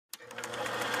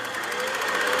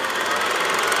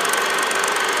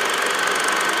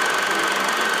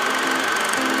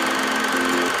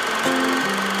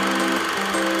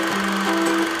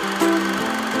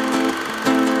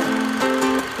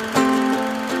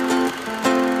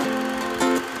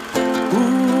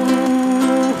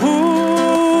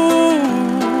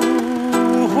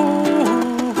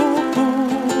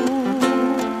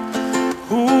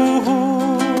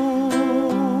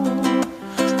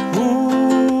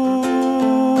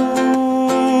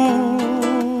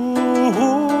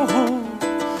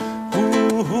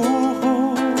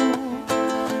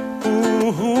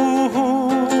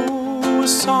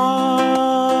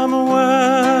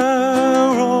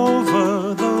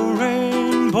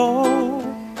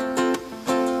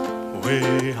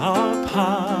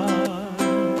high,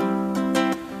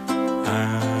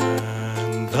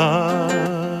 and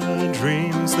the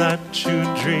dreams that you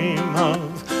dream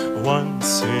of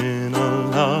once in a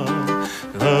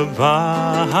lullaby,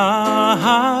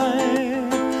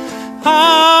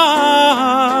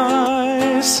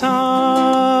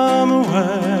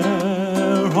 somewhere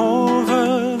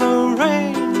over the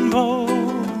rainbow,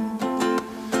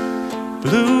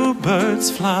 bluebirds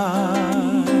fly,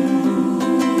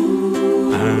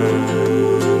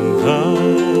 and the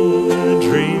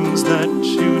dreams that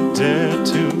you dare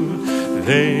to,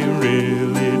 they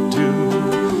really do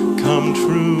come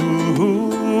true.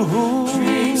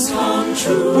 Dreams come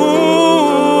true.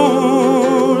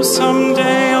 Ooh,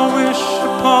 someday I'll wish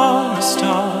upon a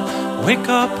star, wake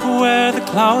up where the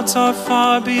clouds are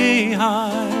far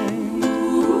behind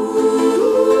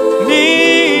me,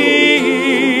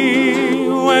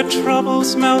 where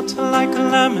troubles melt like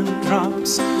lemon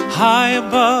drops, high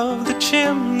above the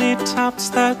chimney tops.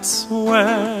 That's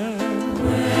where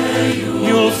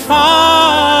you'll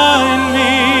find me.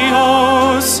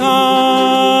 Oh, somewhere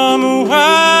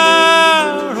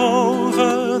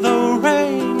over the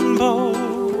rainbow,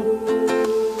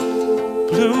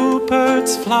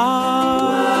 bluebirds fly,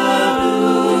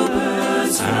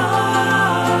 and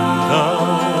the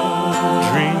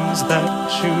dreams that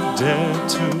you dare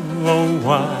to, oh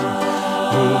why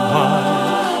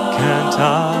can't I?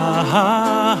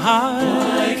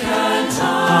 Why can't I?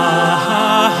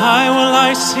 Well,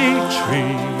 I see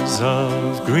trees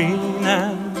of green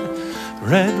and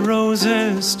red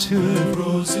roses too.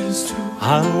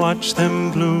 I'll watch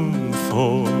them bloom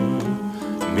for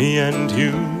me and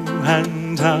you,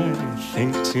 and I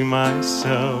think to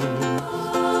myself,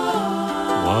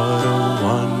 what a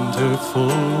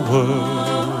wonderful world.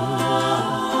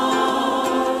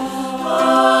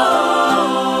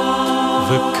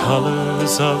 The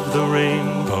colors of the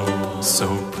rainbow, so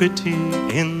pretty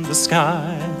in the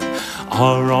sky,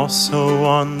 are also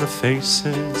on the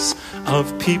faces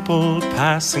of people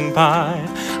passing by.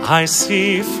 I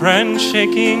see friends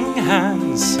shaking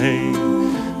hands, saying,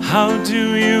 how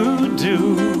do you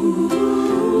do?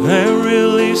 They're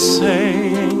really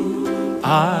saying,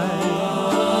 I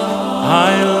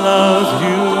love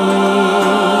you.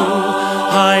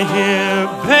 I hear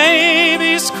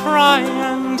babies cry,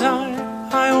 and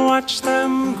I watch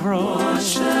them grow.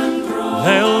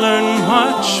 They'll learn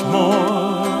much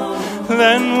more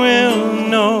than we'll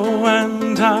know,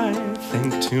 and I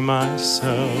think to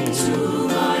myself,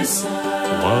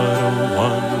 what a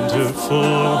wonderful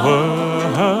world.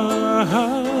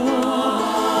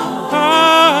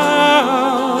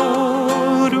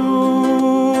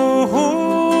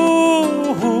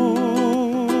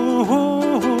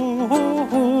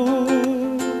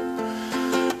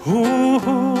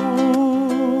 Ooh.